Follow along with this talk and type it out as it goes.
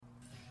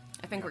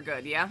think we're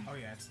good, yeah? Oh,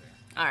 yeah, it's there.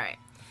 All right.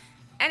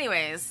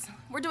 Anyways,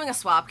 we're doing a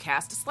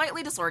SWOPcast,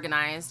 slightly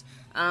disorganized.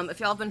 If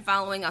y'all have been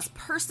following us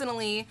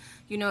personally,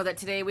 you know that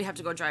today we have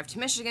to go drive to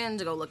Michigan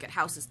to go look at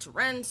houses to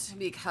rent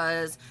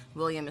because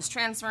William is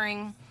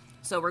transferring.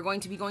 So we're going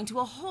to be going to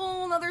a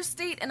whole other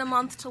state in a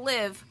month to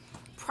live,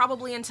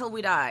 probably until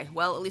we die.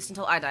 Well, at least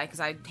until I die, because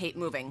I hate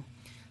moving.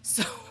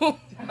 So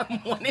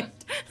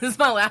this is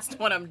my last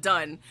one. I'm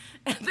done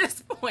at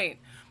this point.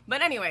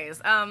 But anyways,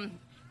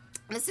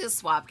 this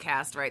is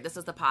SWOPcast, right? This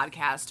is the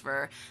podcast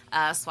for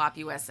SWOP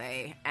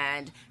USA.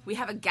 And we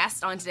have a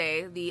guest on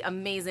today, the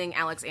amazing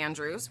Alex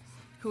Andrews,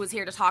 who is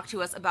here to talk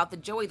to us about the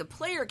Joey the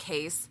Player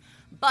case.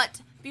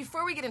 But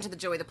before we get into the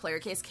Joey the Player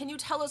case, can you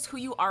tell us who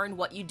you are and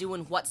what you do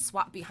and what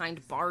SWOP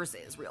Behind Bars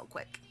is real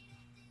quick?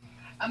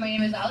 My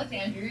name is Alex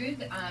Andrews.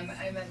 I'm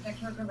a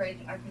sex worker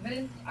rights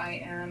activist.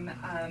 I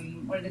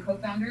am one of the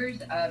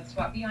co-founders of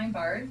SWOP Behind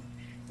Bars,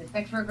 the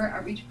sex worker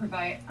outreach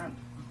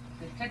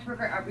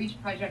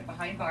project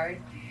behind bars,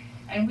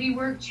 and we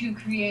work to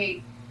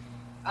create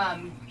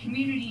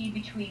community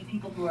between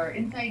people who are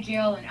inside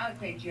jail and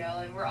outside jail.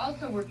 And we're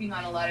also working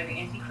on a lot of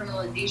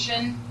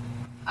anti-criminalization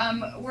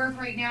work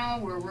right now.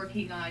 We're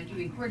working on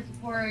doing court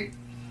support.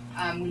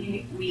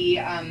 We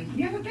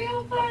have a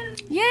bail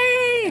fund.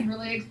 Yay! I'm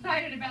really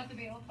excited about the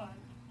bail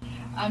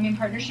fund. In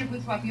partnership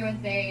with SWOP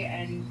USA,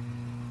 and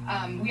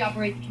we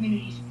operate the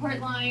community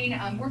support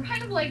line. We're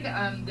kind of like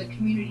the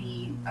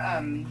community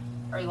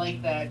or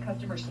like the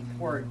customer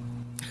support.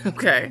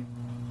 Okay.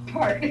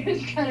 Part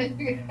is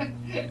kind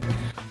of.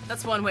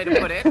 That's one way to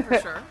put it, for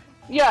sure.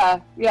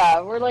 Yeah.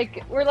 We're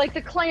like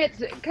the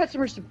client's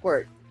customer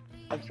support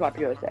of SWOP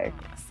USA.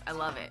 Yes, I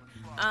love it.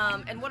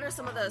 And what are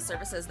some of the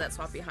services that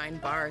SWOP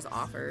Behind Bars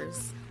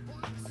offers?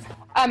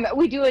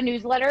 We do a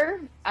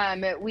newsletter.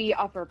 We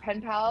offer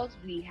pen pals.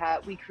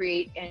 We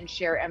create and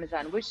share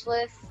Amazon wish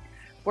lists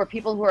for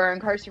people who are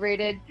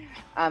incarcerated.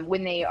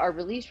 When they are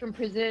released from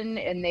prison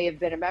and they have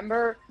been a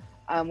member,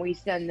 we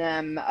send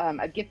them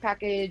a gift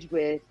package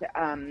with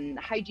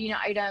hygiene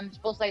items,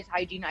 full-size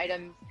hygiene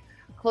items,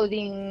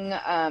 clothing,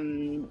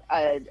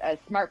 a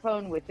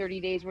smartphone with 30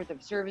 days worth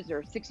of service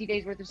or 60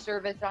 days worth of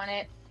service on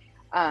it.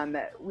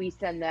 We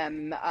send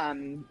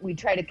them, we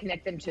try to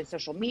connect them to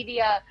social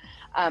media.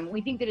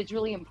 We think that it's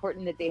really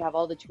important that they have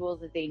all the tools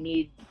that they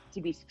need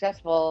to be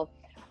successful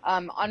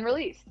on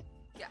release.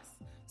 Yes.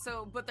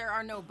 So, but there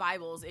are no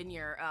Bibles in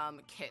your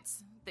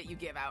kits that you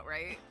give out,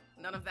 right?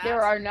 None of that?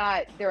 There are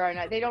not.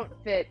 They don't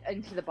fit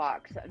into the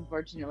box,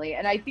 unfortunately.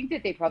 And I think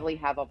that they probably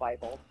have a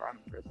Bible from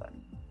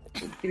prison. It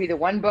seems to be the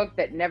one book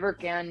that never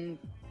can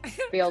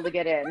fail to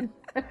get in.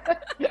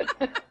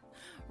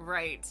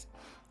 Right.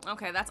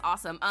 Okay, that's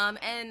awesome.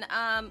 And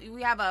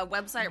we have a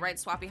website, right?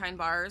 SWOP Behind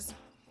Bars.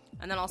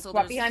 And then also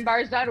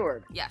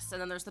SWOPbehindbars.org. Yes,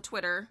 and then there's the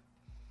Twitter.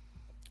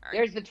 Right.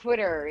 There's the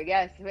Twitter.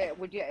 Yes,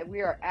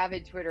 we are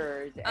avid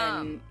Twitterers.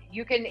 And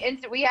you can,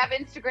 we have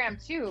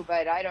Instagram too,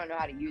 but I don't know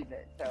how to use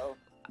it, so.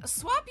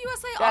 SWOP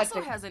USA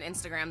also has an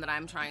Instagram that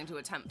I'm trying to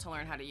attempt to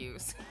learn how to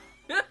use.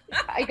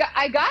 I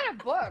got a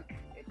book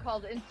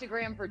called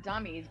Instagram for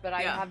Dummies, but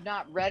I have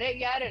not read it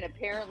yet, and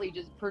apparently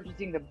just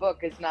purchasing the book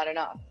is not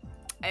enough.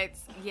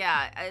 It's,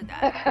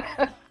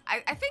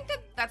 I think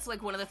that's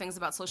like one of the things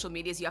about social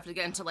media is you have to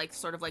get into like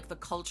sort of like the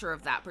culture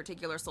of that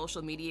particular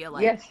social media.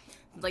 Like, yes.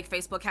 Like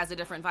Facebook has a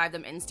different vibe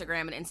than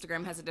Instagram, and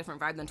Instagram has a different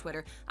vibe than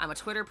Twitter. I'm a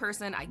Twitter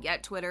person. I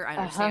get Twitter. I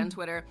understand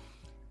Twitter.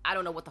 I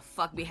don't know what the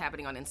fuck be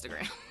happening on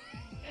Instagram.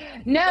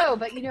 No,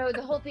 but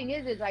the whole thing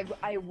is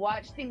I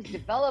watch things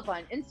develop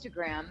on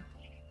Instagram,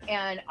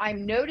 and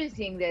I'm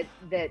noticing that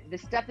the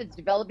stuff that's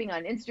developing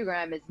on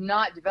Instagram is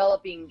not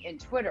developing in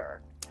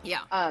Twitter. Yeah.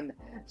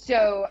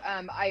 So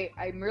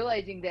I'm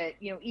realizing that,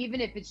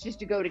 even if it's just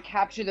to go to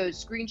capture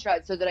those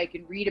screenshots so that I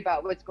can read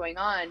about what's going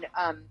on,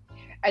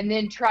 and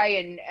then try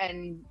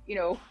and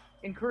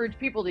encourage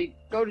people to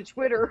go to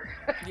Twitter.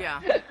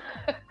 Yeah.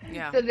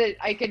 So that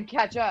I can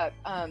catch up.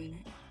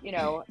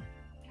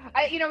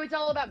 It's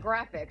all about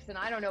graphics, and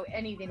I don't know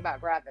anything about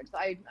graphics.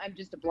 I'm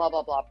just a blah,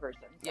 blah, blah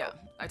person. So. Yeah,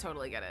 I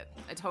totally get it.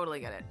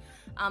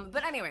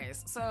 But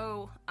anyways,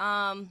 so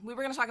we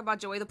were going to talk about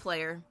Joey the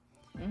Player.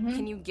 Mm-hmm.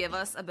 Can you give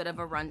us a bit of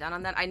a rundown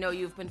on that? I know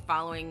you've been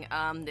following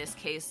this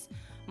case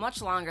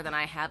much longer than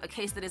I have, a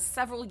case that is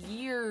several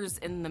years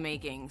in the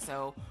making.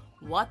 So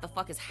what the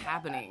fuck is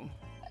happening?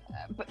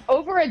 For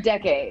over a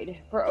decade,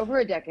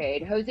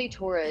 Jose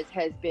Torres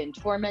has been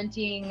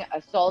tormenting,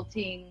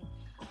 assaulting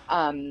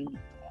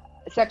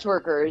sex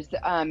workers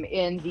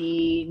in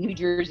the New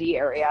Jersey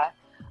area.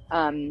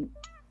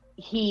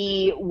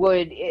 He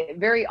would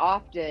very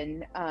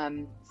often,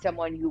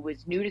 someone who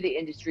was new to the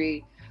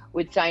industry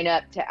would sign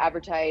up to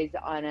advertise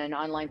on an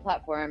online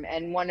platform,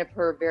 and one of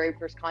her very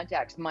first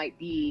contacts might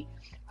be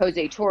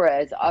Jose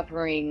Torres,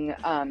 offering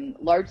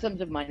large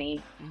sums of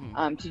money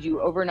to do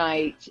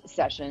overnight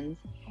sessions.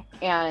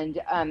 And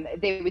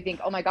they would think,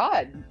 oh my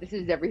God, this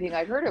is everything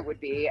I've heard it would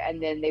be.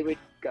 And then they would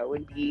go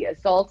and be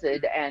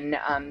assaulted and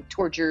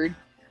tortured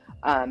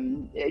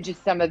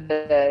Just some of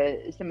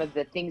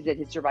the things that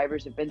his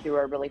survivors have been through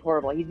are really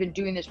horrible. He's been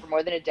doing this for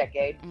more than a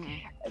decade.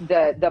 Mm-hmm.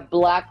 The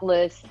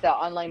blacklists, the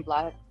online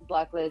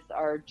blacklists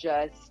are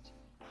just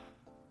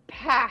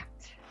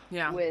packed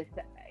with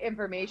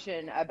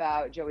information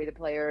about Joey the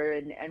player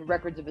and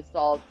records of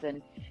assaults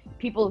and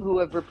people who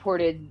have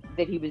reported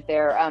that he was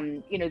there.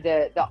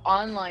 The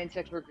online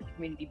sex worker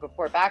community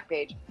before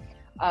Backpage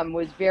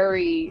was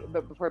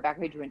but before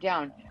Backpage went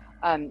down,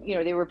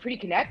 they were pretty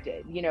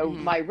connected.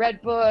 Mm-hmm. My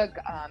Red Book,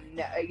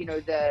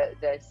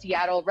 the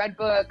Seattle Red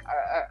Book,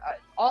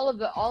 all of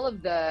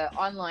the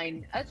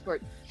online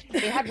escorts,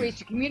 they had ways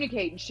to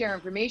communicate and share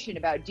information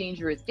about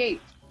dangerous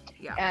dates.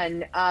 Yeah.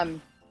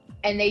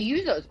 And they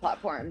use those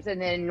platforms.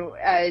 And then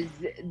as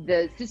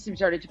the system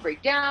started to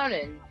break down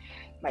and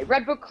my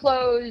Red Book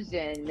closed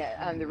and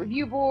the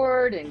review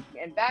board and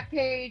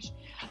Backpage,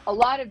 a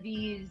lot of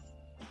these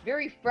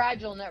very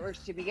fragile networks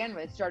to begin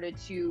with started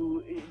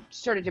to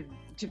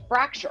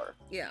fracture.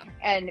 Yeah.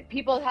 And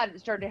people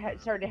started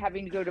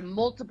having to go to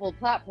multiple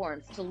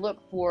platforms to look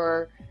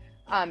for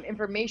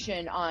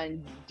information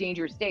on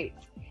dangerous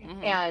dates.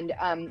 Mm-hmm.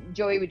 And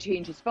Joey would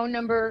change his phone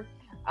number.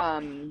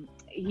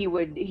 He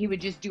would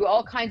just do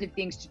all kinds of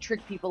things to trick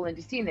people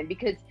into seeing them,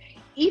 because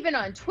even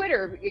on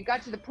Twitter, it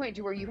got to the point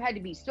to where you had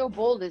to be so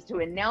bold as to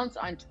announce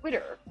on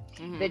Twitter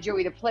mm-hmm. that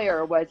Joey the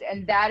player was,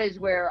 and that is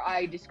where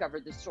I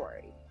discovered the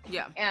story.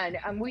 Yeah.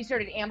 And we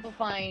started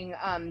amplifying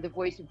the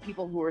voice of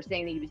people who were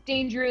saying that he was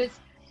dangerous.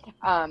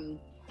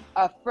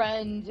 A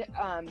friend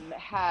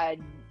had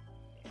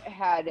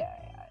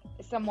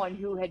someone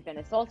who had been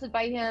assaulted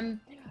by him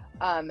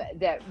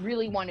that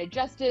really wanted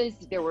justice.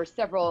 There were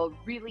several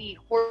really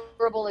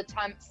horrible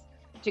attempts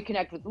to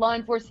connect with law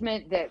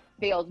enforcement that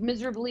failed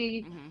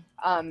miserably.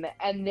 Mm-hmm.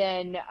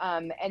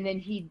 And then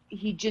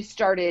he just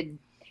started.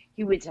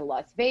 He went to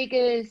Las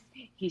Vegas.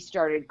 He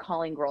started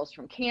calling girls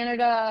from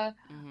Canada.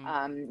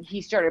 Mm-hmm.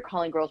 He started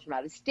calling girls from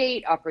out of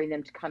state, offering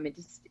them to come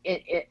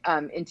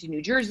into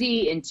New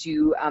Jersey,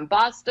 into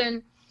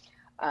Boston.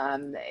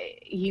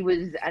 He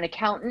was an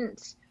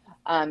accountant.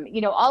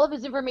 All of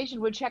his information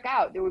would check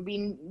out. There would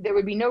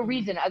be no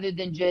reason other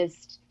than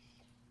just,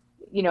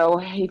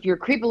 if your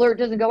creep alert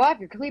doesn't go off,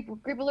 your creep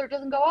alert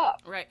doesn't go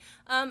off. Right.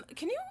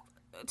 Can you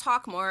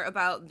talk more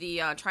about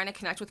the trying to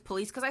connect with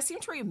police? Because I seem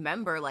to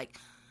remember,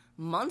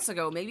 months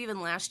ago, maybe even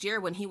last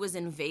year, when he was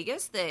in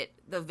Vegas, that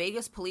the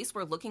Vegas police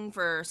were looking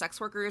for sex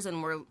workers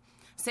and were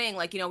saying,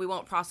 we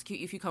won't prosecute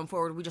you if you come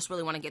forward. We just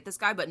really want to get this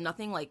guy, but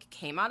nothing,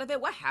 came out of it.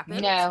 What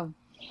happened?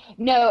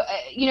 No,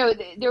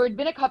 there had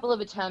been a couple of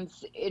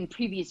attempts in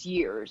previous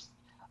years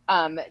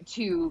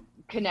to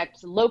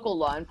connect local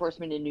law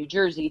enforcement in New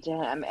Jersey to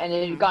him, and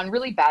it had gone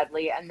really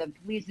badly, and the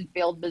police had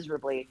failed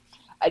miserably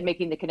at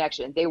making the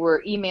connection. They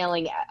were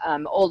emailing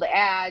old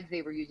ads.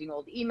 They were using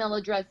old email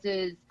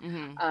addresses.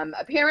 Mm-hmm.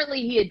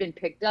 Apparently, he had been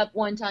picked up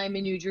one time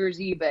in New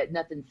Jersey, but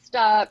nothing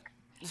stuck.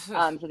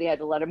 So they had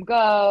to let him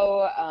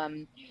go.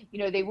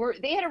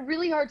 They had a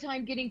really hard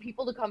time getting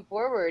people to come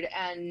forward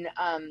and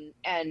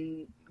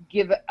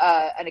give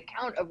an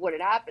account of what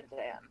had happened to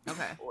him.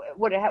 Okay.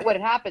 What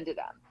had happened to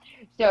them.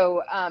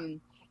 So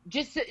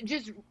just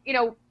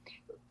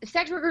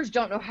sex workers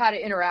don't know how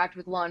to interact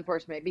with law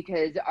enforcement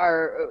because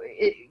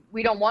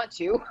we don't want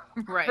to,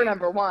 right. For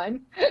number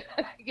one,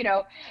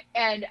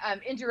 and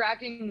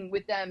interacting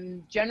with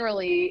them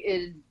generally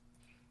is,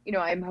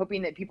 I'm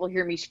hoping that people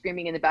hear me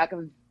screaming in the back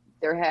of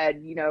their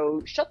head,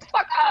 shut the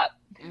fuck up,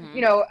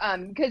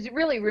 mm-hmm. Because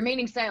really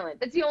remaining silent,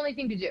 that's the only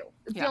thing to do.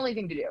 It's the only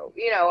thing to do,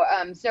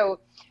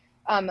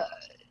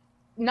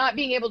 not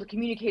being able to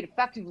communicate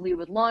effectively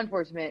with law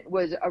enforcement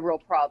was a real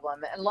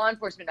problem, and law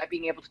enforcement not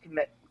being able to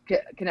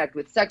connect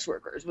with sex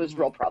workers was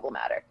real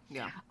problematic.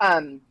 Yeah.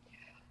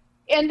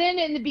 And then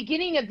in the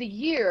beginning of the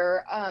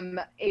year,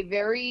 a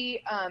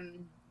very,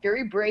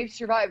 very brave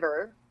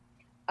survivor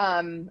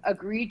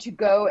agreed to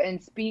go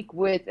and speak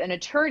with an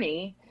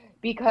attorney,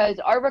 because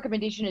our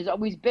recommendation has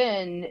always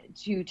been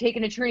to take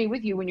an attorney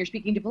with you when you're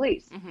speaking to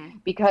police, mm-hmm.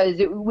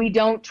 because we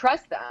don't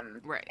trust them.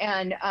 Right.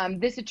 And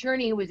this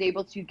attorney was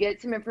able to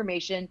get some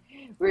information.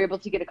 We were able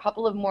to get a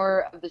couple of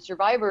more of the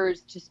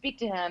survivors to speak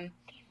to him.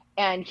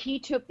 And he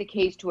took the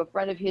case to a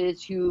friend of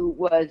his who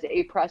was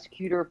a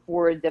prosecutor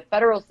for the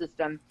federal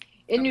system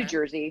in New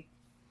Jersey.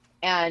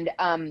 And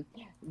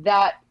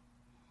that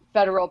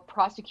federal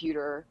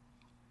prosecutor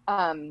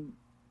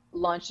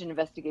launched an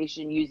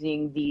investigation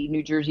using the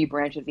New Jersey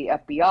branch of the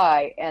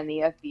FBI, and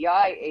the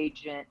FBI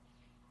agent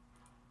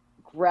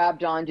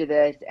grabbed onto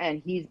this,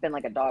 and he's been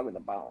like a dog with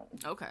a bone.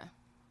 Okay.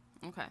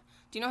 Do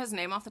you know his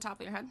name off the top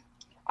of your head?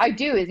 I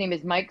do. His name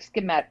is Mike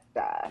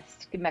Skimekta.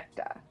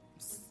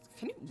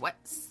 What?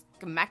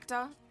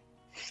 Skimekta?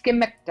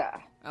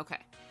 Skimekta. Okay.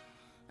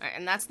 All right,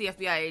 and that's the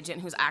FBI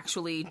agent who's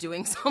actually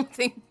doing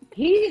something.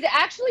 He's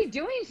actually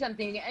doing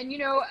something, and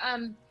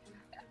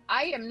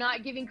I am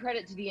not giving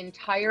credit to the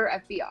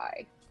entire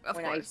FBI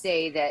when I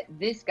say that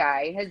this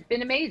guy has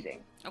been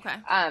amazing. Okay.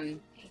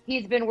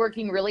 He's been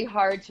working really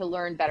hard to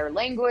learn better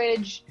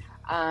language.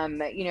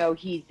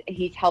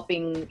 He's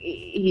helping.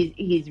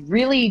 He's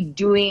really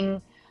doing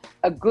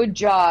a good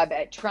job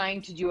at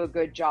trying to do a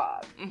good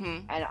job.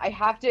 Mm-hmm. And I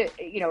have to,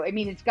 I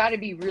mean, it's got to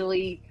be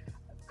really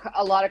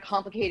a lot of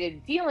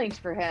complicated feelings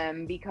for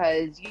him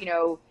because,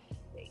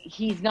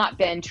 he's not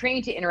been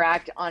trained to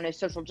interact on a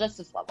social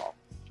justice level.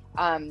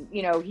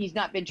 He's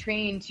not been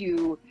trained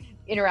to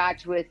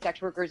interact with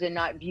sex workers and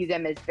not view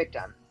them as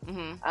victims.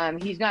 Mm-hmm.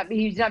 He's not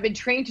been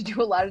trained to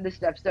do a lot of this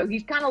stuff, so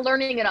he's kind of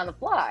learning it on the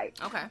fly.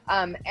 Okay.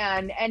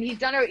 And he's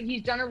done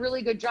a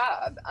really good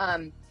job.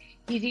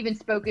 He's even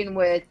spoken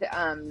with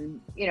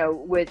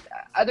with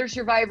other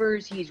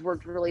survivors. He's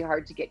worked really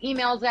hard to get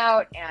emails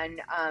out, and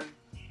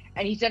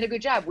he's done a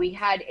good job. We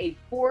had a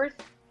 4th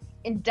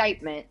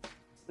indictment,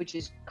 which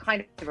is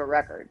kind of a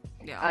record.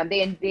 Yeah.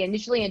 They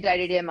initially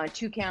indicted him on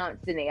 2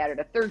 counts, then they added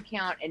a 3rd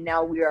count, and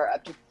now we are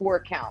up to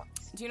 4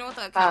 counts. Do you know what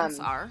the counts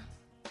are?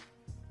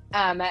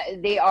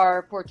 They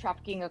are for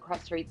trafficking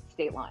across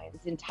state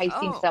lines,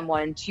 enticing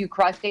someone to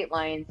cross state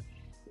lines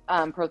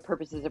for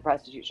purposes of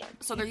prostitution.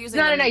 So they're using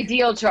it's not an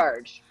ideal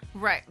charge,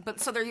 right? But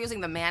so they're using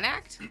the Mann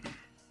Act.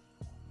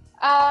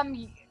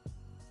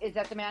 Is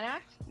that the Mann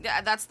Act?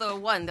 Yeah, that's the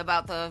one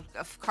about the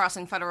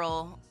crossing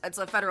federal. It's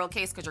a federal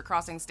case because you're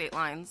crossing state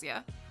lines.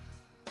 Yeah.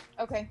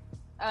 Okay.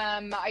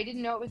 I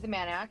didn't know it was the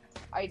Mann Act.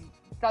 I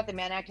thought the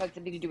Mann Act had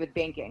something to do with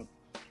banking.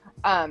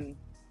 I'm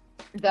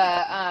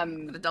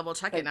gonna double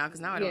check it now because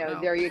now I don't know.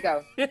 There you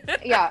go.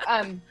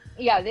 Yeah.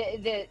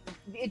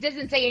 It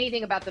doesn't say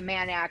anything about the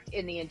Mann Act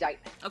in the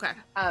indictment. Okay.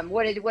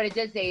 What it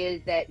does say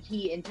is that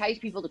he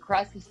enticed people to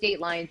cross the state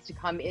lines to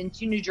come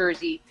into New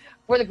Jersey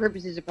for the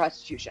purposes of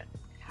prostitution.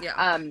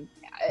 Yeah.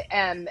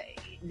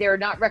 They're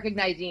not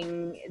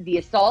recognizing the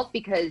assault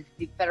because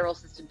the federal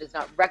system does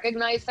not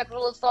recognize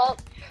sexual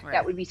assault. Right.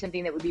 That would be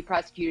something that would be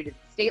prosecuted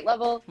at the state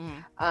level.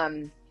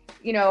 Mm-hmm.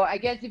 I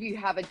guess if you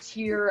have a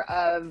tier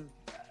of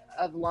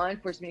law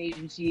enforcement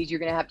agencies, you're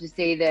going to have to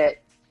say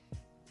that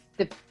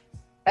the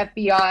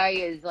FBI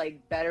is like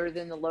better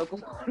than the local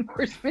law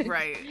enforcement.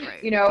 Right.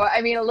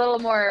 I mean, a little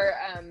more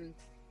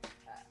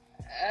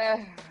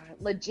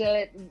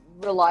legit,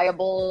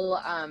 reliable,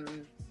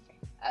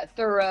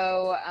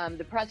 thorough.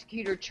 The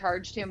prosecutor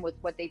charged him with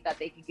what they thought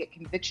they could get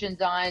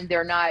convictions on.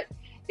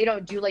 They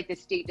don't do like the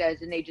state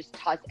does, and they just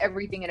toss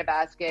everything in a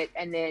basket,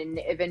 and then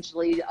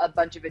eventually a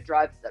bunch of it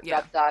drops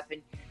off,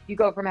 and you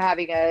go from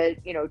having a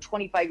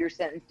 25-year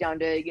sentence down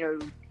to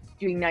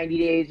doing 90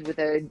 days with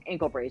an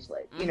ankle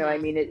bracelet. Mm-hmm. I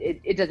mean,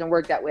 it doesn't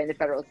work that way in the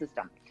federal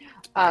system.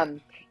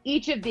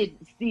 Each of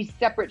these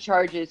separate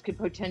charges could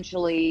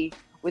potentially,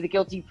 with a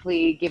guilty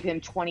plea, give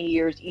him 20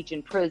 years each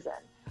in prison.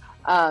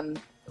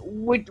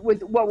 With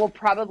what will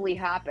probably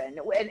happen,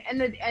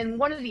 and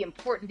one of the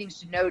important things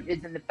to note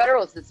is in the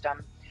federal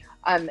system,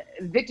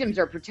 victims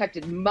are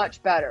protected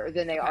much better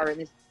than they are in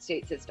the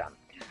state system.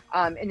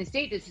 In the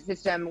state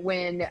system,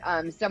 when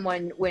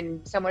someone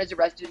is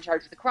arrested and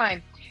charged with a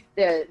crime,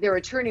 their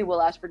attorney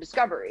will ask for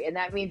discovery, and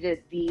that means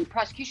that the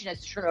prosecution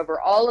has to turn over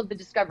all of the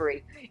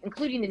discovery,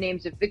 including the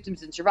names of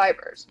victims and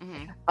survivors.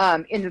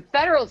 Mm-hmm. In the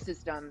federal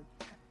system,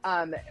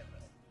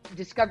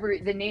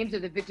 the names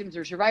of the victims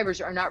or survivors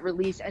are not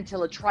released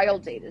until a trial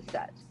date is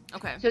set.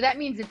 Okay. So that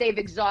means that they've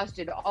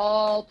exhausted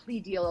all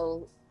plea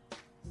deal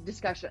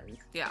discussions.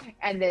 Yeah.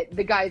 And that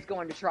the guy's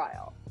going to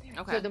trial.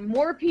 Okay. So the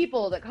more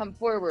people that come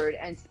forward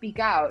and speak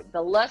out,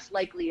 the less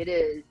likely it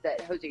is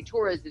that Jose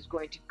Torres is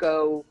going to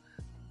go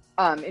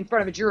in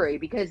front of a jury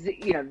because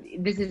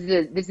this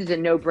is a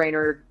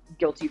no-brainer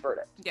guilty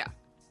verdict. Yeah.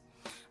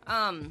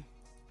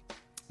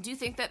 Do you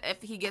think that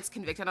if he gets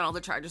convicted on all the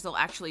charges, they'll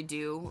actually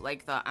do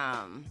they'll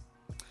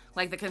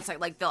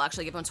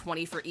actually give him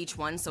 20 for each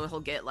one, so he'll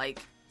get 20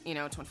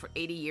 for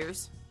 80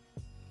 years?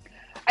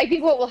 I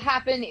think what will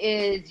happen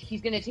is he's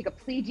going to take a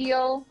plea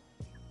deal.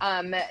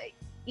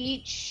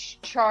 Each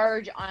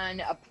charge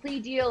on a plea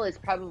deal is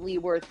probably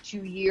worth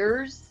 2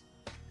 years.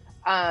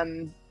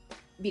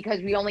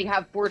 Because we only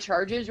have 4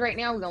 charges right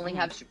now. We only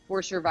have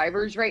 4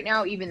 survivors right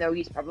now, even though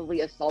he's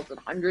probably assaulted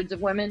hundreds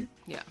of women.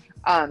 Yeah.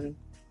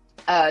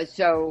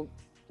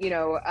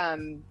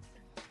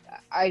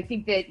 I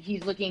think that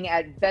he's looking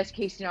at best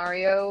case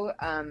scenario,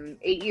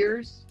 8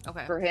 years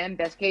for him,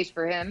 best case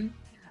for him,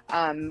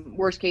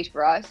 worst case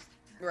for us.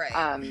 Right.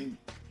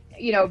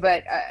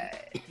 But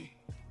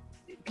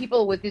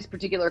people with this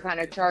particular kind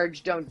of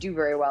charge don't do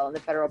very well in the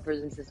federal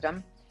prison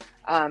system.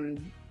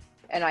 And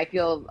I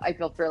feel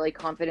fairly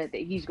confident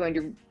that he's going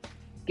to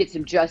get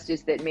some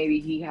justice that maybe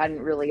he hadn't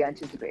really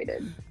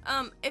anticipated.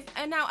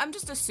 And now I'm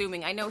just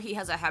assuming, I know he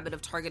has a habit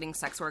of targeting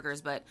sex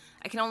workers, but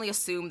I can only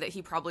assume that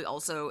he probably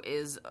also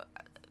is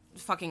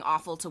fucking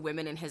awful to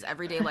women in his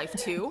everyday life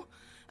too.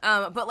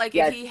 But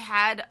yes. If he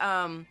had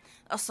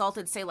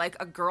assaulted, say,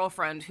 a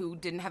girlfriend who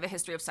didn't have a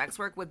history of sex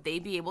work, would they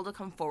be able to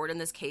come forward in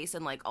this case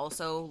and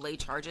also lay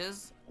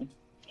charges?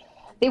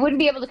 They wouldn't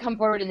be able to come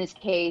forward in this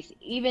case,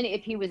 even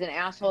if he was an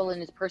asshole in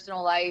his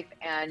personal life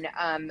and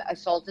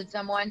assaulted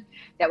someone.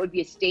 That would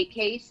be a state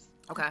case.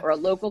 Okay. or a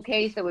local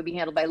case that would be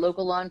handled by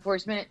local law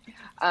enforcement,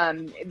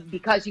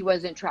 because he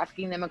wasn't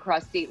trafficking them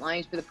across state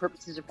lines for the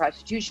purposes of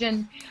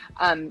prostitution.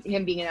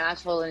 Him being an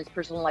asshole in his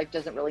personal life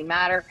doesn't really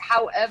matter.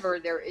 However,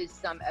 there is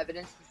some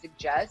evidence to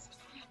suggest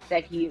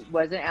that he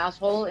was an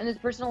asshole in his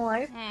personal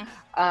life.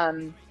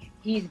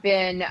 He's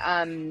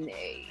been,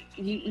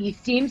 he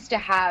seems to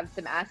have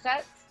some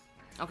assets,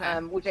 Okay.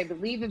 which I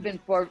believe have been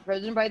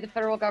frozen by the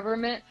federal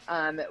government,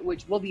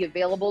 which will be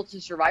available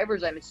to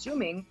survivors, I'm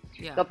assuming.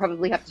 Yeah. They'll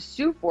probably have to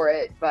sue for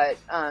it, but,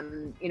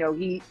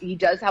 he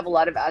does have a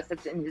lot of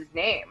assets in his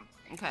name.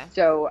 Okay.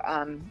 So,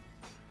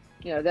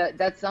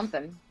 that's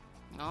something.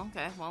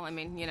 Okay. Well, I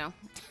mean,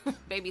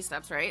 baby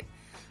steps, right?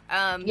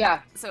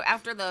 Yeah. So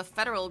after the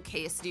federal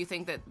case, do you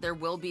think that there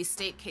will be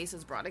state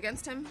cases brought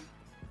against him?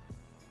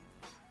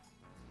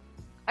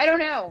 I don't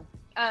know.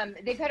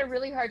 They've had a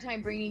really hard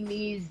time bringing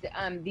these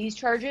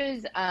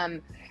charges.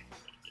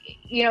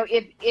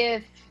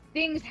 If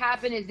things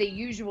happen as they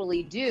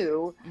usually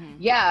do,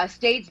 yeah,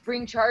 states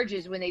bring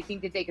charges when they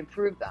think that they can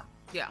prove them.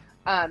 Yeah.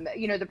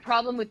 The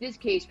problem with this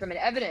case from an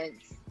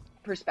evidence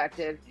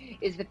perspective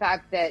is the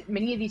fact that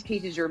many of these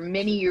cases are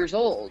many years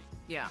old.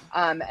 Yeah.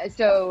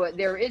 So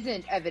there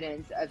isn't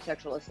evidence of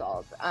sexual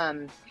assault.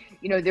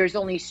 There's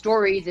only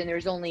stories and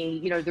there's only,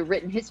 the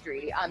written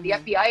history. The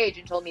FBI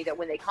agent told me that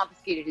when they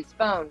confiscated his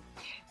phone,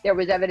 there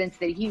was evidence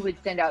that he would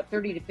send out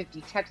 30 to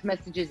 50 text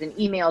messages and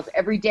emails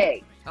every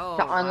day to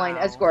online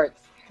escorts,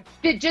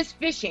 just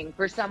fishing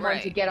for someone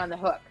to get on the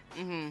hook.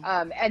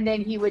 And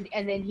then he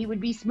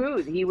would be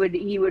smooth. He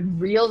would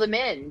reel them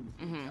in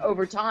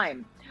over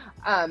time.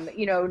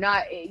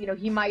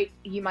 He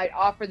might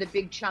offer the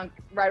big chunk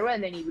right away,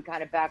 and then he would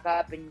kind of back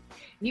up, and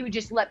he would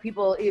just let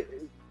people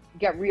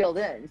get reeled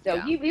in.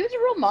 So he was a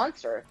real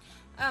monster.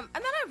 And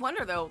then I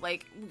wonder, though,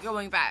 like,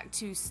 going back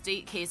to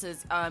state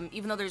cases,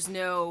 even though there's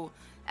no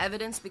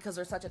evidence because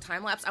there's such a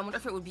time lapse, I wonder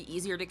if it would be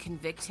easier to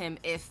convict him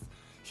if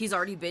he's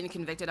already been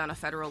convicted on a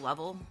federal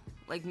level,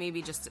 like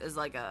maybe just as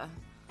like a,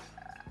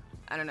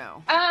 I don't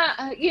know.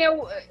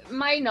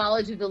 My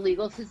knowledge of the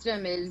legal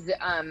system is,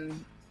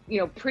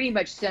 pretty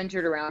much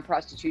centered around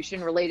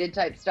prostitution-related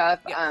type stuff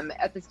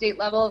at the state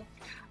level.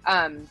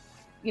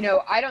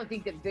 I don't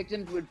think that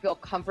victims would feel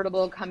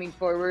comfortable coming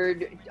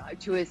forward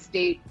to a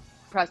state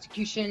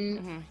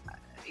prosecution,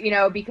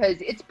 because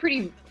it's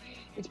pretty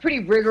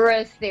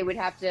rigorous. They would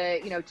have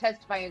to,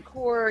 testify in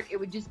court. It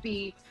would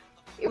be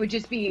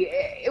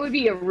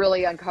a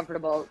really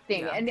uncomfortable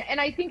thing. Yeah. And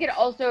I think it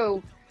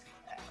also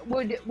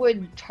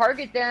would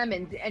target them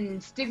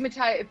and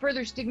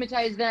further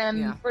stigmatize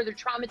them, further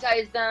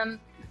traumatize them.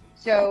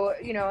 So,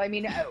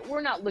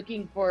 we're not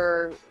looking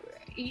for,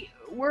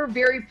 we're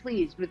very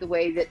pleased with the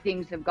way that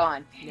things have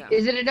gone. Yeah.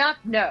 Is it enough?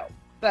 No.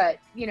 But,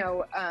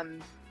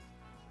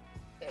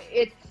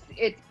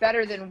 it's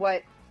better than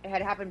what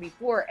had happened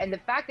before. And the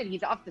fact that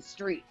he's off the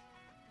street,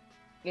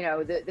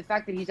 the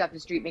fact that he's off the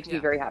street makes me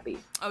very happy.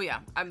 Oh, yeah.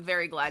 I'm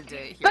very glad to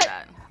hear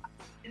that.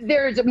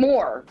 There's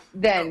more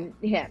than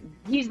him.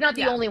 He's not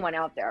the only one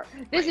out there.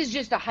 This is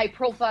just a high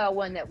profile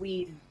one that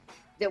we've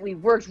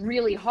worked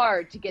really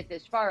hard to get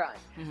this far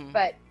on.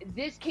 But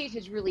this case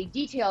is really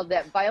detailed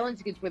that violence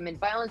against women,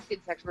 violence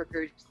against sex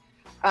workers,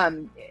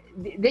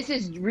 this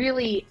is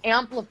really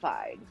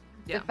amplified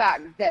the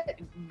fact that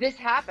this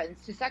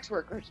happens to sex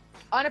workers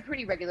on a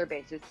pretty regular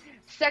basis.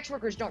 Sex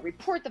workers don't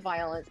report the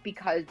violence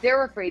because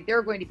they're afraid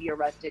they're going to be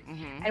arrested.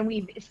 And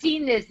we've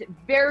seen this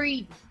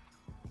very,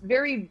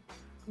 very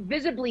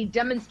visibly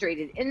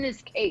demonstrated in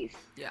this case,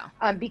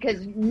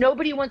 because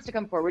nobody wants to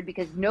come forward,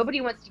 because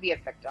nobody wants to be a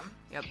victim.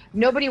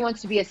 Nobody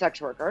wants to be a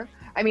sex worker.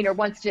 Or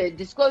wants to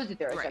disclose that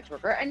they're a sex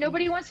worker, and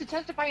nobody wants to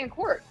testify in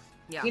court.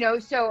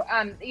 So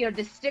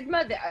the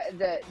stigma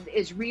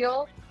is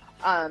real.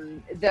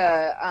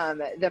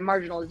 The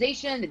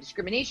marginalization, the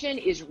discrimination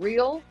is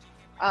real.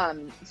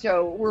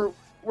 So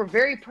we're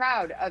very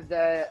proud of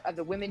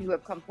the women who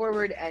have come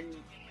forward and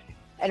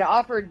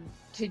offered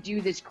to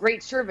do this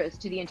great service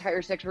to the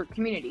entire sex work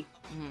community.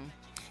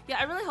 Yeah,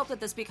 I really hope that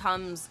this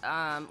becomes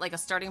like a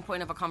starting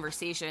point of a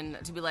conversation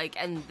to be like,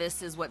 and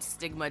this is what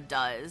stigma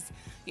does,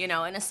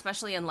 and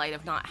especially in light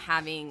of not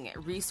having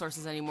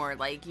resources anymore,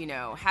 like,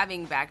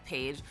 having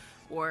Backpage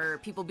or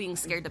people being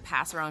scared to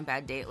pass around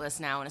bad date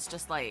lists now. And it's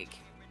just like,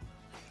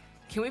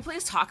 can we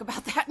please talk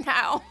about that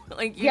now?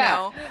 You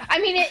know?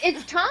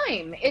 It's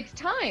time. It's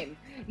time.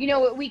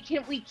 We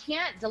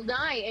can't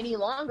deny any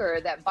longer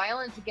that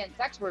violence against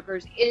sex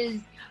workers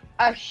is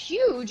a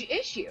huge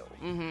issue.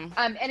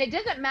 And it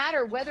doesn't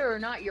matter whether or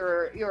not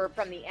you're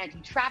from the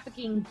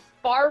anti-trafficking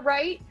far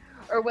right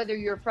or whether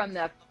you're from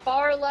the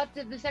far left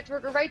of the sex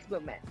worker rights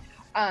movement.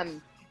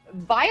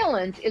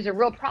 Violence is a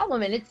real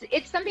problem, and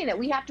it's something that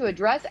we have to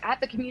address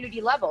at the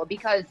community level,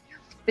 because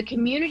the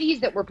communities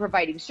that we're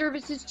providing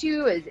services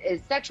to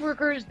as sex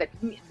workers,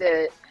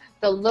 the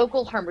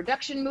local harm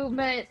reduction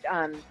movement,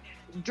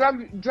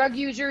 drug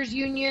users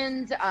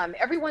unions,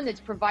 everyone that's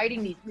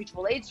providing these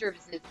mutual aid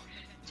services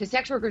to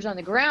sex workers on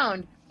the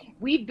ground,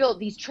 we've built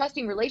these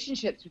trusting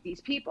relationships with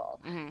these people.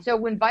 Mm-hmm. So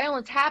when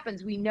violence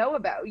happens, we know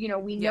about,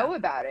 know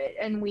about it,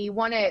 and we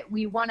want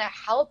to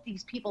help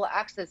these people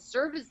access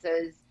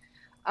services.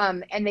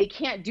 And they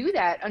can't do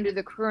that under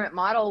the current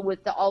model with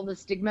all the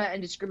stigma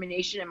and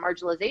discrimination and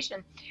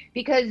marginalization,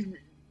 because,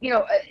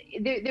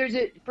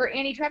 for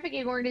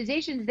anti-trafficking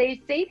organizations,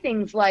 they say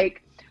things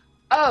like,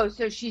 oh,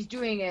 so she's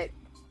doing it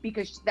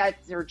because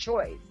that's her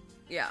choice.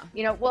 Yeah.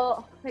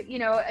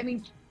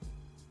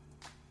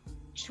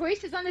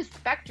 Choice is on a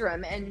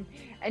spectrum, and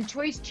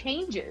choice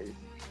changes.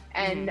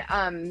 And,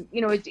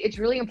 it's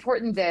really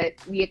important that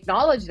we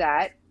acknowledge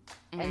that,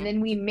 and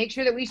then we make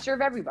sure that we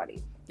serve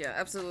everybody. Yeah,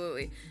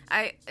 absolutely.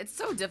 It's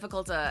so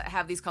difficult to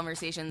have these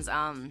conversations,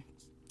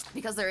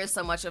 because there is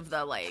so much of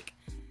the, like,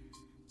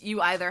 you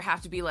either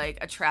have to be like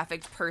a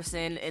trafficked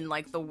person in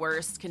like the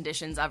worst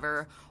conditions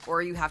ever,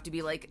 or you have to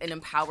be like an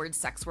empowered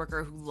sex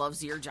worker who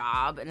loves your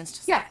job, and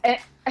it's just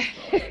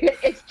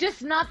it's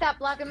just not that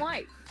black and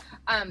white.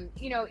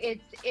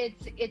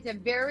 It's a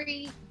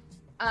very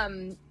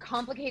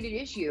complicated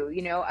issue.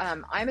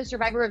 I'm a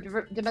survivor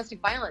of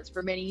domestic violence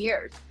for many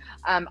years.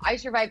 I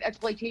survived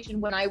exploitation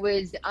when I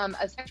was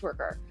a sex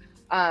worker.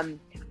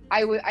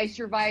 I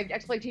survived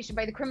exploitation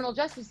by the criminal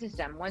justice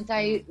system once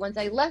I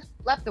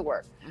left the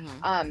work.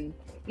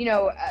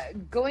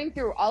 Going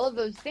through all of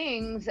those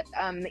things,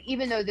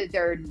 even though that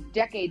they're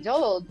decades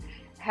old,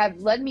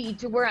 have led me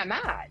to where I'm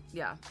at.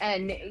 Yeah.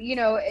 And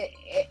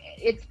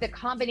it's the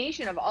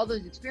combination of all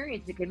those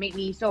experiences that can make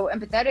me so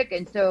empathetic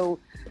and so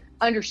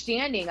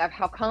understanding of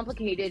how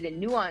complicated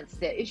and nuanced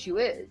the issue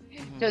is.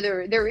 So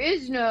there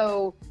is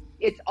no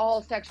it's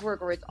all sex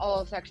work or it's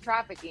all sex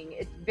trafficking.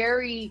 It's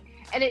very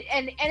and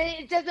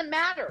it doesn't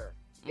matter.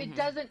 It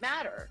doesn't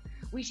matter.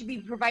 We should be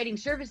providing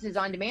services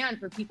on demand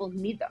for people who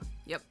need them.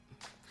 Yep.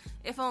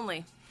 If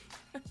only.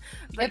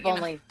 If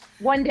only.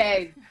 One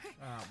day.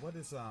 What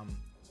is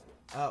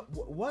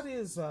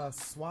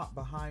SWOP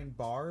Behind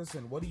Bars,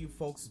 and what do you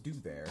folks do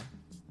there?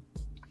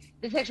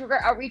 The Sex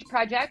Worker Outreach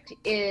Project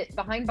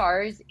Behind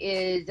Bars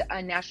is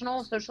a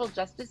national social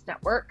justice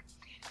network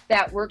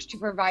that works to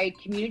provide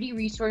community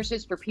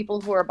resources for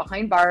people who are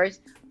behind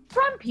bars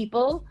from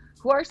people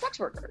who are sex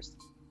workers.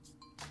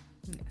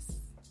 Yes.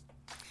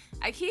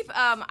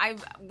 I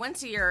went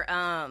to your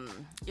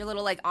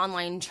little like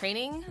online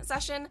training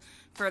session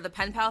for the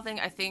pen pal thing.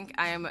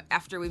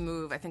 After we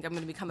move, I think I'm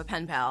going to become a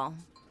pen pal.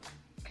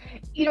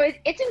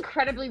 It's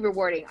incredibly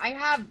rewarding. I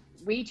have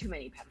way too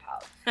many pen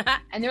pals,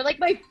 and they're like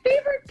my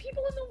favorite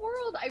people in the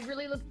world. I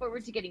really look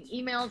forward to getting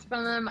emails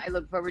from them. I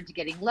look forward to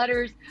getting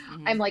letters.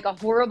 I'm like a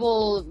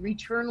horrible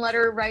return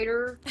letter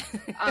writer.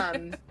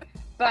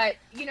 But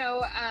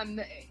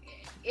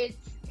it's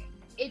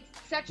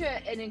such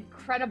an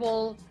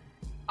incredible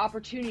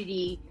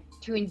opportunity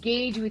to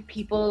engage with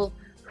people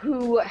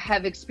who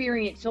have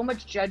experienced so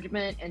much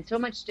judgment and so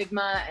much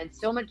stigma and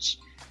so much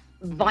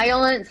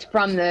violence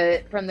from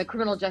the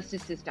criminal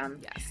justice system.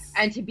 Yes.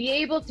 And to be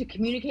able to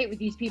communicate with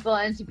these people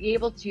and to be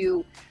able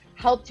to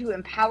help to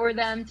empower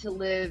them to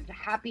live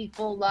happy,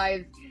 full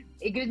lives,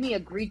 it gives me a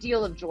great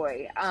deal of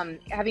joy.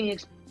 Having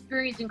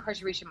experienced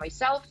incarceration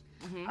myself,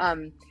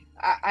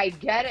 I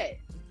get it.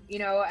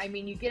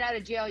 You get out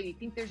of jail, you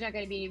think there's not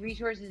going to be any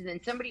resources, and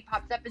then somebody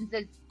pops up and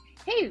says,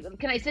 hey,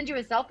 can I send you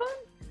a cell phone?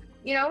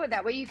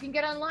 That way you can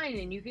get online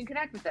and you can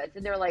connect with us.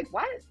 And they're like,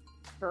 what?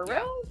 For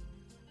real?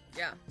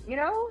 Yeah.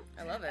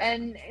 I love it.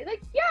 And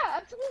like, yeah,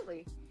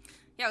 absolutely.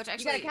 Yeah, which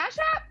actually... You got a Cash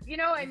App?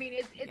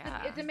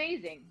 It's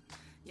amazing.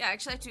 Yeah, I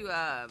actually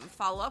have to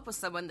follow up with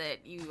someone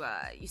that you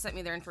sent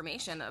me their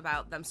information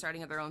about them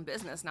starting their own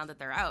business now that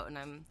they're out, and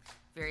I'm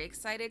very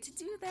excited to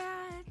do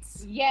that.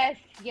 Yes.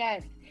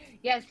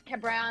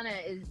 Cabriana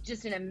is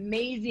just an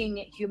amazing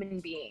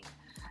human being.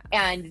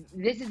 And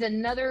this is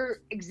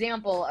another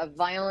example of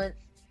violence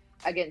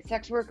against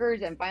sex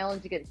workers and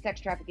violence against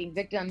sex trafficking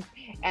victims.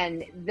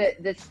 And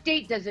the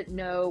state doesn't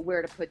know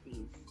where to put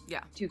these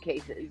two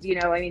cases. They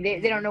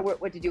don't know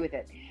what to do with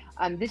it.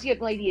 This young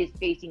lady is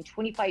facing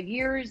 25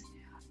 years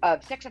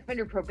of sex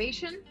offender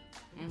probation.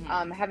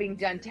 Having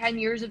done 10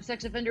 years of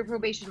sex offender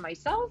probation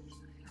myself,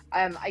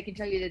 I can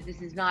tell you that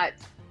this is not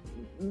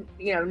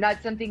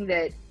something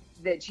that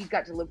she's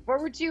got to look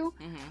forward to.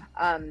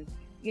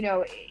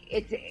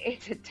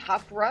 It's a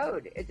tough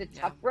road. It's a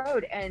tough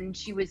road. And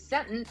she was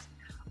sentenced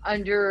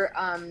under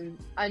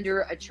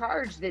a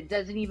charge that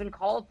doesn't even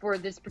call for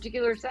this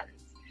particular sentence.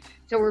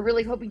 So we're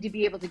really hoping to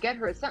be able to get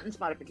her a sentence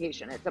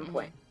modification at some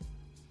point.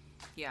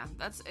 Yeah,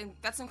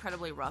 that's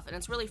incredibly rough, and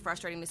it's really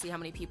frustrating to see how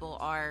many people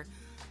are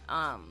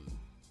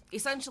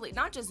essentially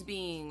not just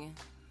being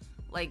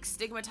like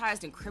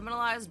stigmatized and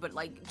criminalized, but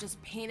like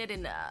just painted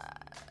in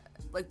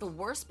like the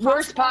worst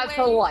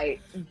possible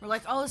light. We're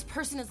like, oh, this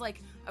person is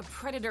like a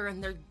predator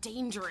and they're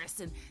dangerous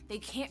and they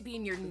can't be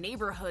in your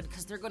neighborhood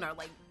because they're gonna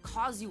like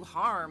cause you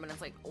harm, and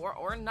it's like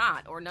or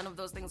not, or none of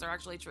those things are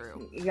actually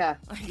true. Yeah.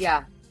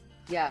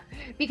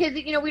 Because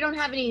we don't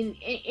have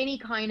any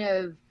kind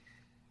of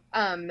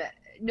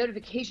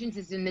notification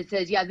system that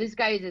says, this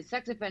guy is a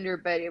sex offender,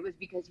 but it was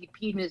because he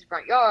peed in his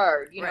front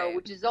yard, right.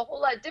 Which is a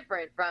whole lot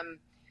different from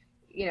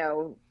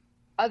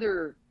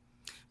other.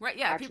 Right,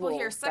 yeah, people actual-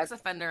 hear sex that's-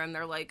 offender and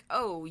they're like,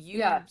 oh, you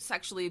Yeah.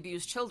 sexually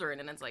abuse children.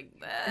 And it's like,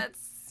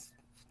 that's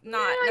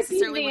not I peed in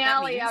necessarily the what that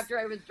alley means. after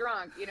I was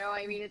drunk.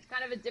 I mean, it's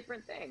kind of a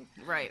different thing.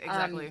 Right,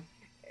 exactly.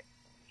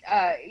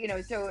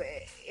 So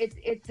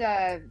it's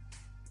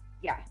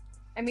yeah.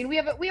 I mean, we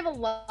have a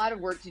lot of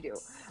work to do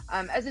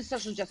as a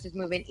social justice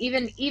movement,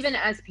 even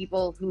as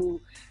people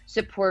who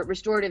support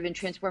restorative and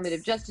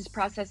transformative justice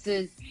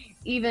processes,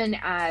 even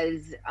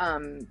as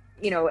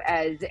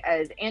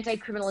as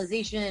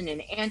anti-criminalization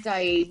and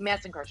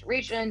anti-mass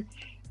incarceration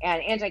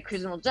and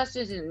anti-criminal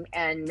justice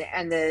and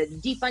the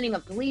defunding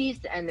of police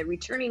and the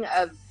returning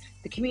of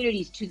the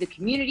communities to the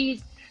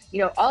communities.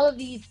 All of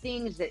these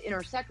things that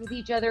intersect with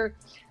each other.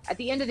 At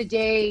the end of the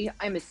day,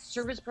 I'm a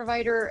service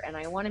provider, and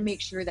I want to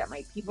make sure that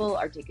my people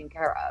are taken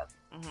care of.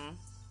 Mm-hmm.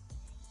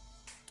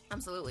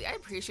 Absolutely. I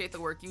appreciate the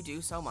work you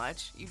do so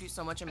much. You do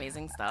so much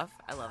amazing stuff.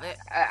 I love it.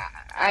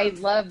 I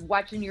love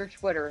watching your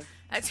Twitter,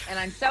 and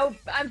I'm so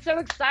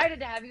excited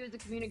to have you as a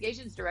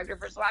communications director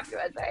for SWOP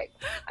USA.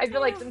 I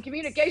feel like some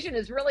communication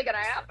is really going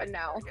to happen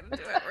now. We're going to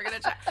do it. We're going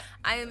to try.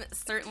 I'm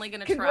certainly going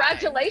to try.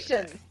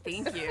 Congratulations.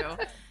 Thank you.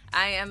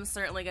 I am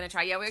certainly going to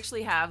try. Yeah, we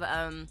actually have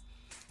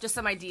just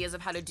some ideas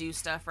of how to do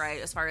stuff, right?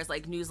 As far as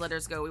like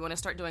newsletters go, we want to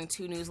start doing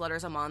 2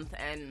 newsletters a month,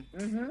 and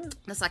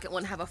the second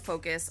one have a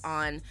focus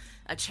on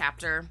a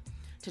chapter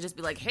to just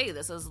be like, hey,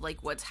 this is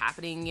like what's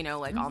happening,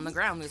 on the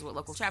ground. This is what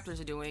local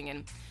chapters are doing.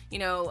 And,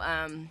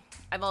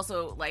 I've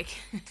also like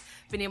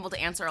been able to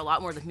answer a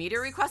lot more of the media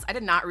requests. I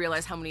did not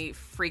realize how many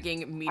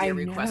freaking media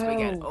requests we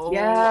get. Oh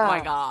my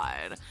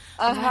God.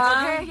 Like,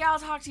 hey, yeah, I'll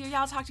talk to you.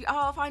 Yeah, I'll talk to you. Oh,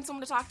 I'll find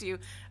someone to talk to you.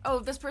 Oh,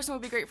 this person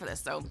would be great for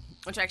this. So,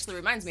 which actually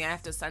reminds me, I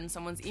have to send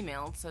someone's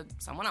email to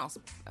someone else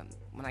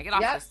when I get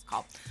off this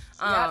call.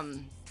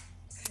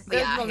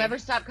 Those will never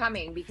stop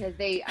coming because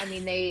they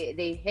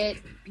hit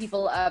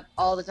people up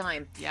all the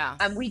time. Yeah.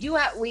 We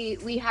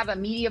have a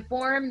media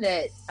form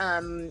that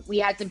we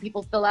had some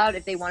people fill out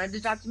if they wanted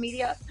to talk to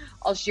media.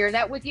 I'll share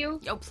that with you.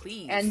 Oh,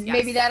 please. And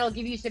maybe that'll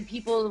give you some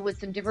people with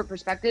some different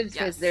perspectives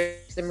because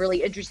there's some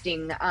really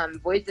interesting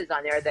voices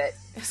on there that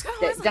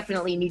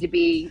definitely need to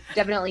be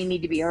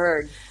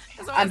heard.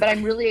 But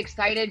I'm really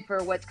excited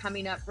for what's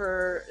coming up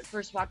for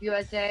SWOP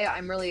USA.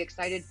 I'm really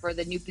excited for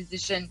the new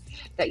position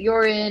that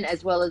you're in,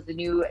 as well as the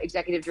new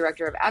executive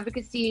director of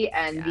advocacy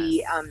and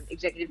the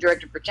executive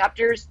director for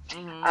chapters.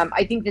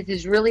 I think this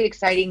is really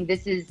exciting.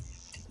 This is,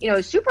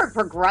 super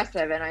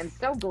progressive, and I'm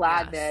so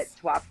glad that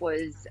SWOP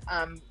was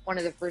one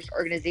of the first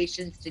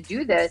organizations to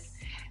do this,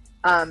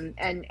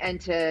 and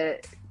to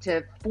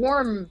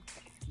form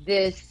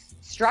this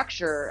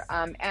structure.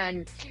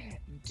 And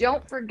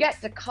don't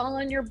forget to call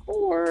on your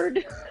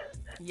board.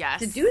 Yes.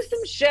 To do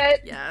some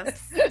shit.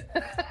 Yes.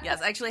 Yes.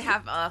 I actually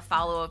have a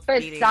follow-up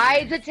meeting.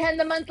 Besides attend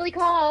the monthly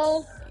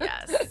call.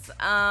 Yes.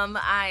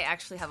 I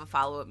actually have a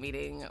follow-up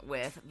meeting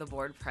with the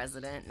board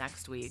president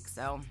next week.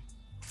 So,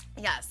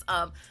 yes.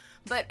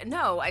 But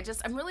no,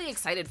 I'm really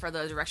excited for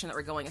the direction that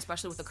we're going,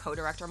 especially with the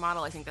co-director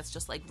model. I think that's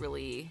just like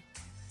really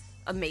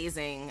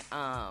amazing.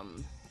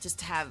 Just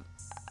to have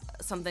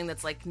something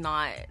that's like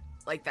not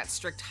like that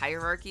strict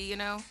hierarchy,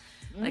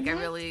 Like I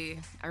really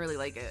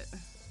like it.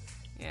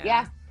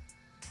 Yeah.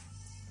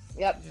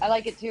 Yep, I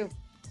like it too.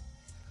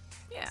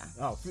 Yeah.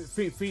 Oh,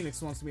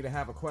 Phoenix wants me to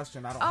have a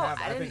question. I don't have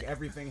it. I think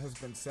everything has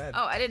been said.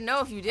 Oh, I didn't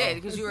know if you did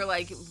because you were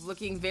like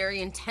looking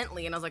very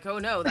intently, and I was like, oh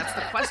no, that's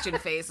the question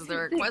face. Is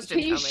there a question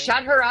Can you coming?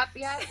 shut her up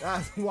yet?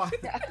 Why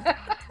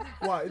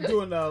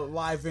doing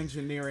live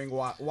engineering,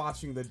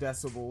 watching the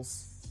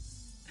decibels.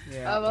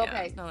 Yeah. Oh,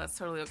 okay. Yeah. No, that's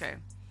totally okay.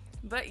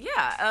 But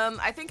yeah,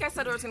 I think I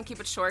said I was going to keep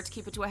it short,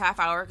 keep it to a half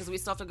hour, because we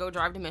still have to go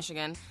drive to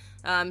Michigan.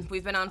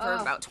 We've been on for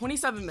about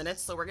 27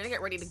 minutes, so we're going to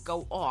get ready to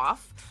go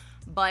off.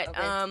 But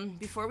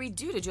before we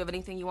do, did you have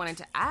anything you wanted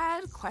to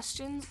add?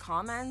 Questions,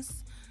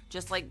 comments?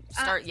 Just like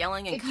start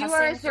yelling and cussing? If you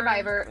are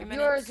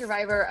a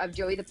survivor of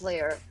Joey the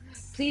Player,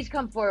 please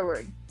come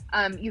forward.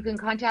 You can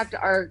contact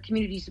our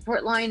community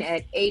support line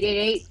at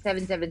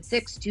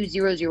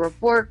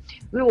 888-776-2004.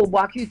 We will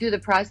walk you through the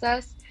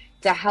process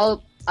to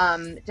help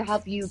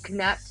you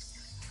connect.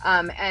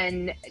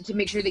 And to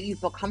make sure that you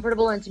feel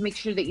comfortable and to make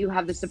sure that you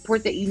have the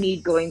support that you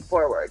need going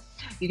forward.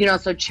 You can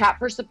also chat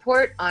for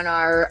support on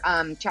our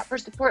chat for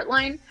support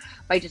line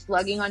by just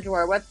logging onto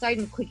our website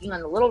and clicking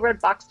on the little red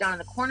box down in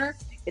the corner.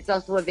 It's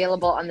also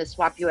available on the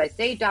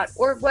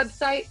swopusa.org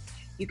website.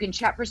 You can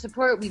chat for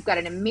support. We've got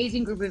an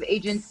amazing group of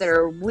agents that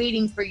are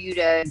waiting for you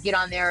to get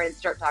on there and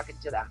start talking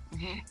to them.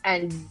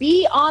 And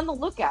be on the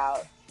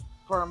lookout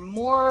for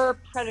more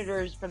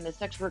predators from the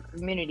sex work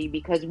community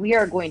because we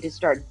are going to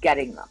start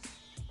getting them.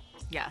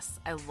 Yes,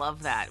 I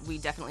love that. We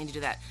definitely need to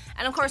do that.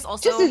 And of course,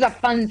 also... This is a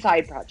fun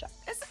side project.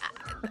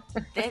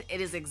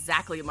 It is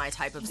exactly my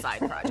type of side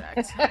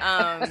project.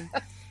 And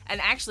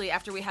actually,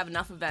 after we have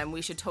enough of them,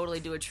 we should totally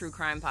do a true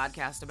crime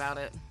podcast about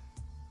it.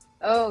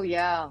 Oh,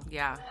 yeah.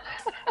 Yeah.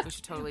 We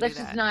should totally let's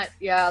do that.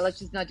 Let's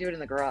just not do it in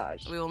the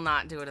garage. We will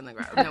not do it in the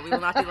garage. No, we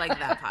will not be like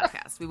that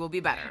podcast. We will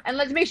be better. And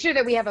let's make sure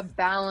that we have a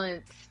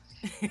balanced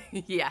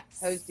yes.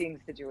 hosting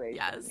situation.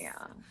 Yes. Yeah.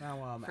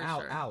 Now,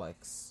 sure.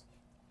 Alex,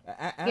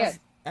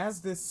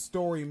 As this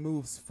story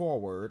moves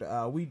forward,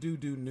 we do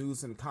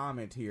news and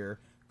comment here.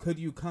 Could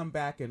you come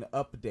back and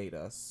update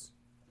us?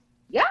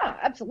 Yeah,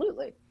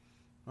 absolutely.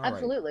 All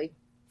absolutely. Right.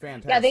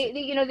 Fantastic.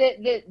 Yeah,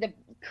 the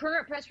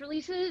current press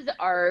releases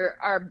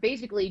are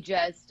basically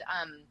just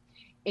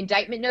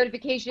indictment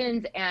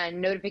notifications and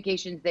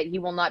notifications that he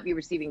will not be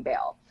receiving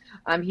bail.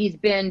 He's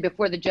been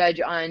before the judge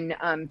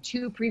on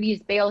 2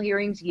 previous bail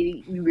hearings.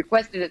 He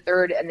requested a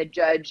 3rd, and the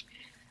judge,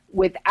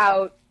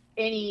 without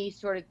any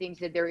sort of thing,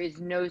 said there is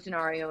no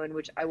scenario in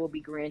which I will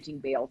be granting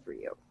bail for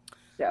you.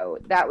 So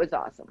that was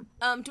awesome.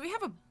 Do we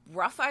have a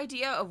rough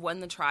idea of when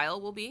the trial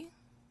will be?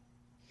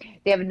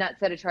 They have not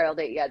set a trial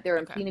date yet. They're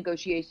in plea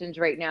negotiations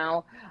right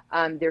now.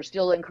 They're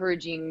still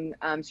encouraging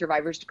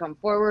survivors to come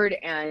forward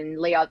and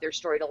lay out their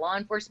story to law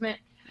enforcement.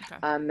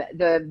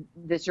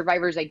 The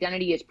survivor's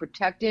identity is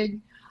protected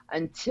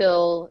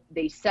until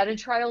they set a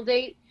trial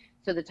date.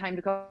 So the time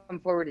to come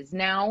forward is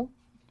now.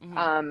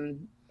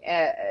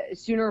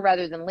 Sooner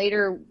rather than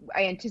later.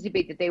 I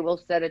anticipate that they will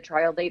set a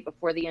trial date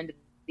before the end of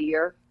the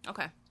year.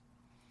 Okay,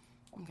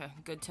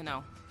 good to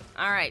know.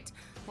 All right.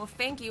 Well,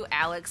 thank you,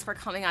 Alex, for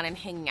coming on and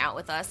hanging out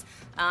with us.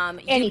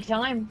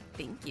 Anytime.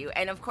 Thank you.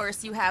 And, of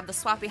course, you have the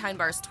SWOP Behind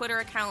Bars Twitter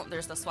account.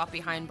 There's the SWOP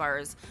Behind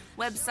Bars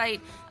website.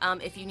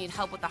 If you need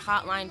help with the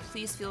hotline,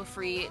 please feel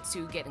free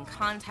to get in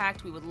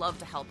contact. We would love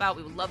to help out.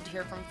 We would love to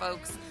hear from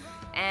folks.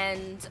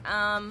 And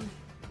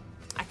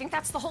I think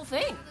that's the whole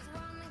thing.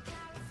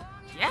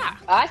 Yeah.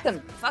 Awesome.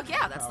 Fuck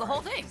yeah, that's the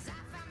whole thing.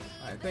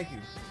 All right, thank you.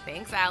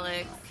 Thanks,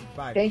 Alex.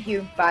 Bye. Thank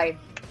you. Bye.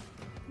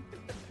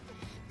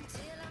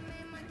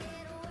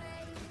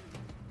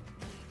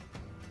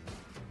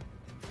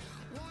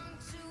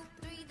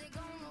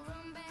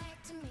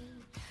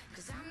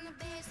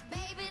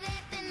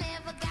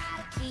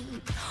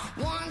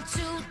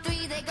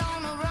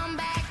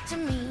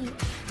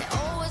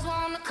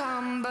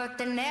 But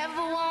they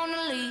never want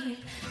to leave.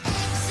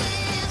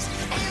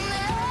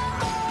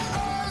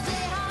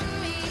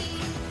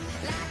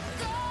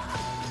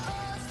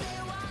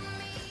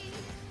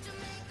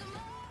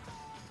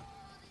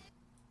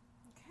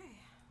 Okay.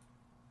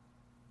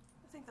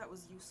 I think that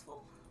was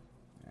useful.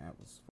 That was